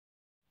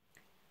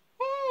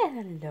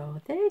Hello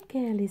there,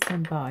 girlies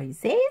and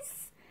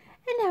boysies,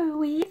 and how are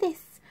we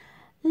this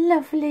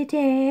lovely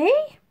day?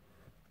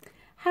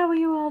 How are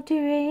you all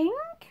doing?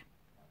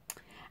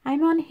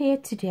 I'm on here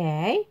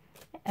today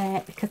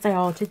because I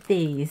ordered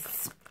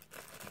these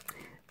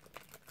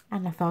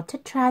and I thought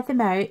I'd try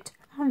them out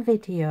on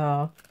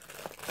video.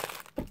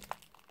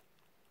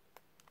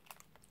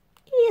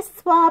 Ear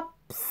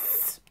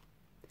swabs.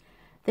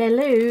 They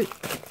look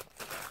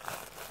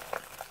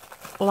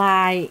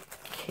like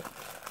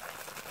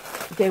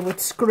they would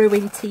screw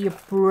into your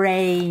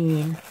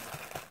brain.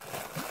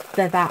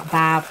 They're that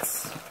bad.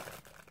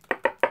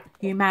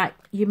 You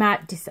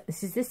might decide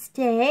this is a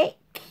steak,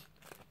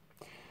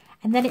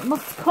 and then it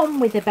must come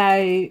with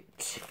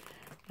about,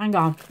 hang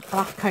on,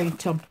 I'll have to count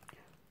them.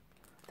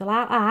 They're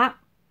like that.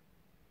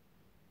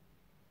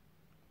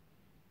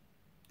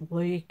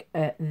 Look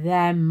at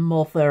them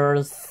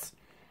mothers,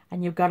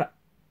 and you've got to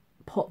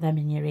put them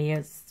in your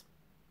ears.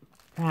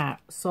 Right,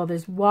 so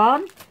there's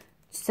 1,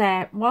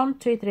 2,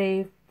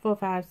 3, 4,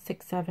 5,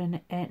 6,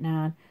 7, 8,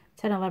 9,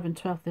 10, 11,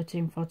 12,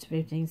 13, 14,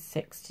 15,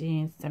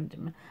 16,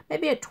 17,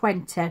 maybe at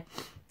 20,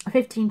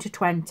 15 to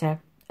 20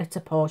 at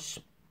a push.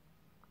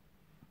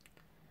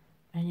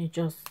 And you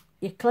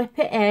clip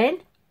it in,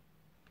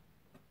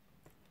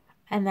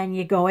 and then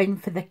you go in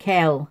for the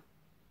kill.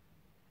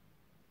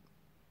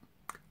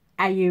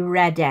 Are you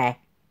ready?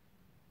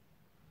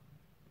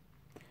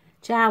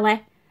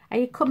 Charlie, are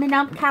you coming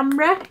on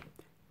camera?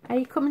 Are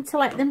you coming to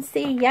let them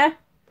see you?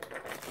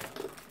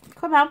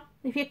 Come on,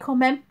 if you're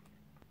coming.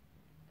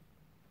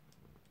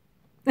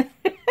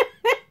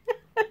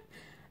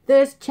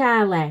 There's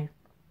Charlie.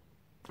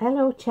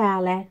 Hello,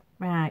 Charlie.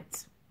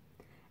 Right.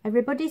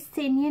 Everybody's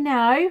seen you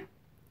now.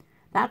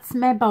 That's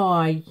my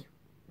boy.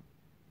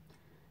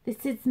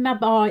 This is my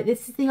boy.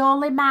 This is the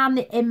only man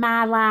in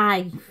my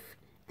life.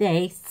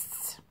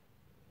 This.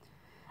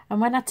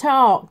 And when I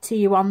talk to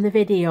you on the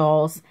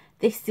videos,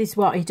 this is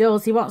what he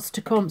does. He wants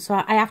to come,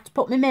 so I have to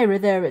put my mirror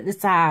there at the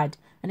side,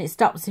 and it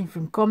stops him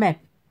from coming.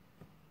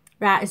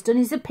 Right, he's done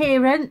his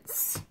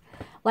appearance.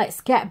 Let's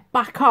get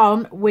back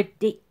on with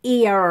the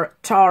ear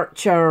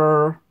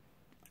torture.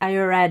 Are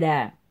you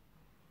ready?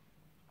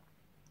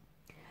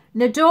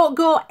 Now, don't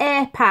go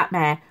ape at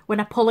me when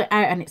I pull it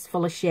out and it's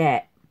full of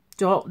shit.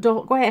 Don't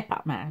go ape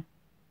at me.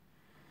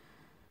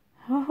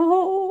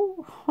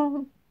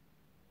 Oh.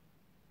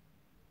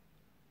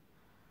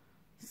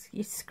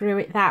 You screw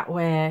it that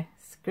way.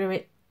 Screw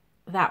it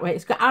that way.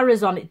 It's got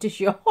arrows on it to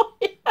show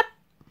you.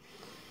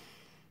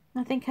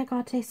 I think I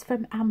got this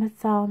from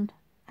Amazon.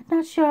 I'm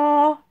not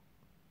sure.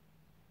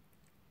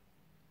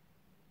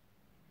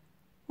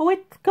 Oh,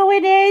 it's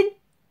going in.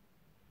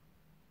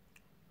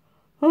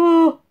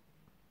 Oh.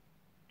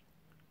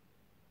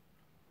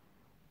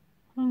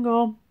 Hang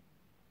on.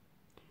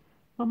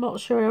 I'm not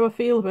sure how I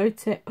feel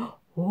about it.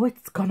 Oh,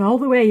 it's gone all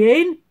the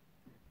way in.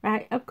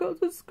 Right, I've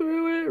got to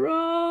screw it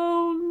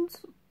round.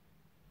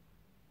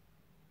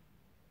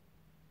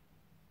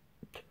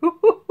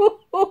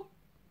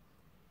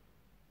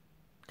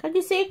 Can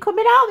you see it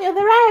coming out the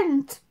other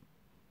end?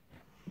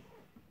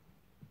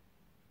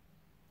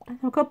 I'm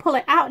going to pull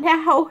it out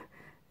now,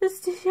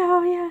 just to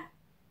show you.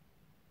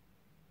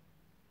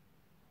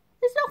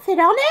 There's nothing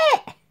on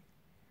it.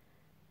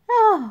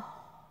 Oh,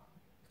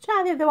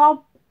 try the other one.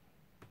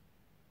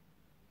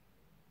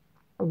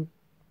 Oh,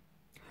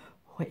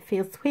 it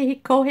feels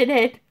sweet going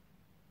in.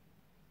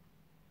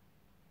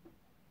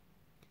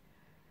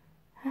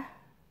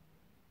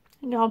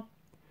 Hang on.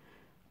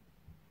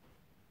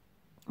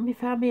 Let me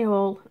find my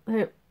hole.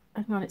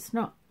 Hang on, it's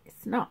not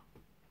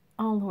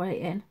all the way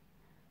in.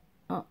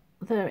 Oh,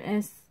 there it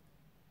is.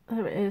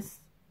 There it is.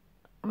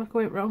 Am I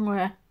going wrong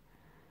way?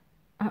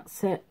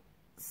 That's it.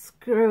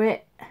 Screw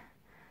it.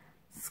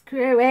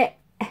 Screw it.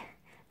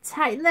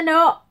 Tighten the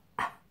knot.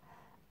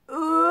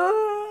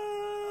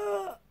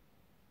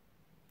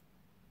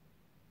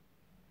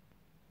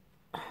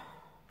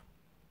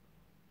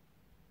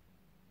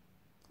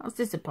 That's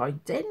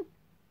disappointing.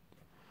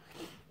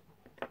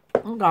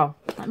 Hang on,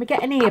 let me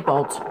get an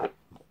earbud.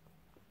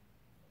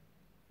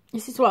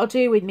 This is what I'll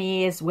do with my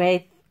ears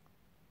with.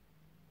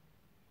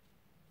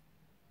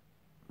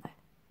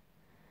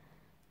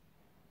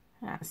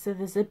 Right, so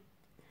there's a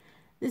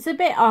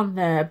bit on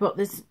there, but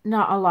there's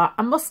not a lot.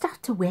 I must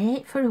have to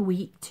wait for a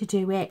week to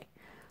do it.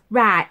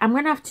 Right, I'm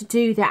going to have to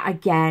do that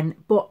again,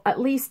 but at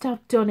least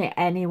I've done it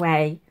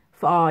anyway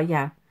for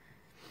you.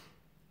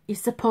 You're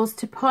supposed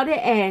to put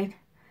it in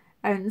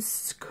and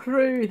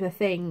screw the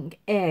thing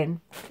in.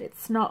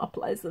 It's not a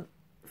pleasant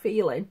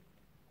feeling.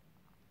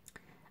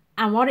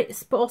 And what it's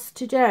supposed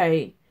to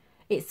do,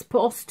 it's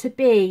supposed to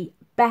be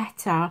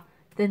better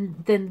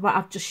than what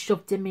I've just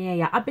shoved in my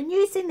ear. I've been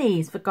using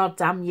these for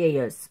goddamn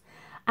years,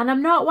 and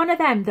I'm not one of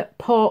them that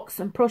pokes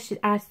and pushes.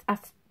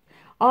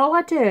 All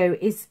I do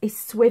is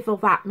swivel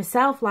that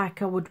myself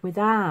like I would with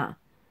that.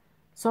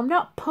 So I'm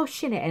not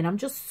pushing it in, I'm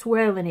just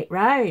swirling it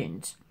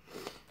round.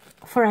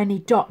 For any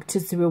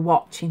doctors who are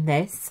watching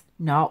this,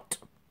 not.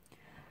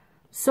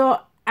 So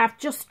I've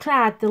just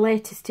tried the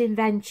latest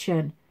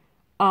invention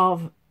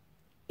of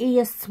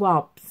ear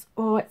swabs.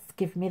 Oh, it's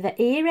giving me the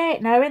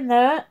earache now in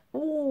there.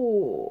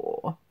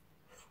 Oh.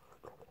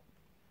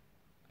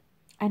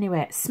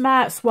 Anyway,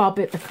 smart swab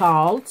it they're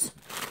called.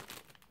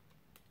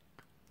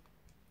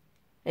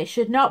 It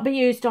should not be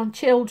used on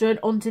children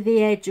under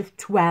the age of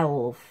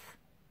 12.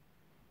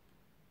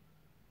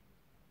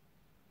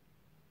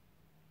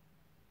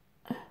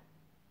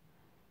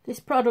 This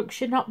product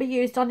should not be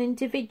used on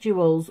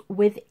individuals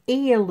with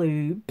ear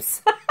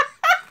loops.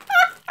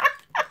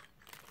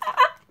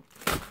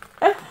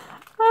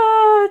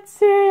 Oh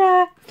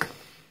dear.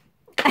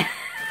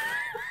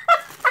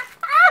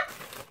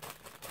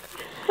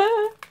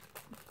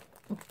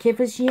 Give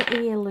us your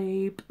ear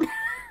loop.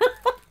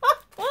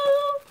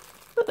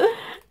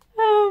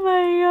 Oh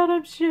my god,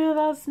 I'm sure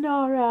that's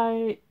not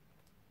right.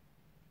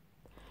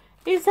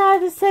 It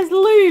either says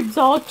lubes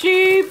or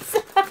tubes.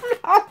 I'm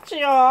not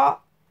sure.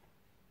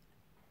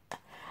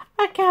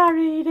 I can't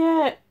read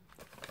it.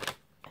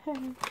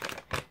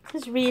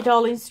 Just read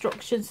all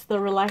instructions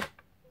thoroughly.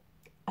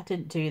 I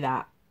didn't do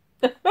that.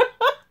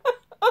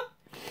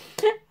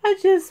 I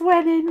just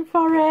went in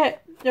for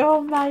it.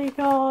 Oh my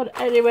god.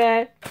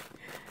 Anyway,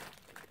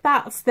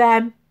 that's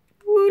them.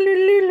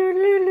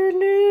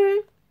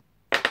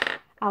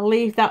 I'll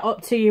leave that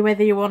up to you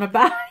whether you want to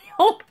buy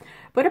them.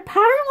 But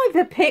apparently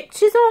the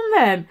pictures on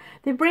them,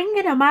 they're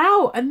bringing them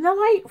out and they're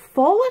like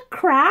full of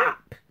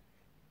crap.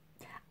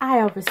 I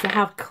obviously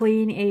have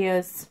clean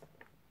ears.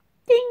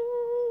 Ding!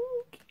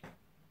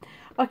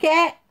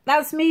 Okay,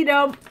 that's me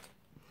done.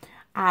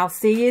 I'll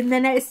see you in the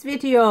next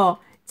video.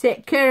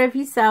 Take care of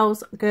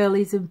yourselves,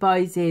 girlies and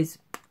boysies.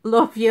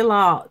 Love you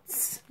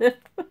lots.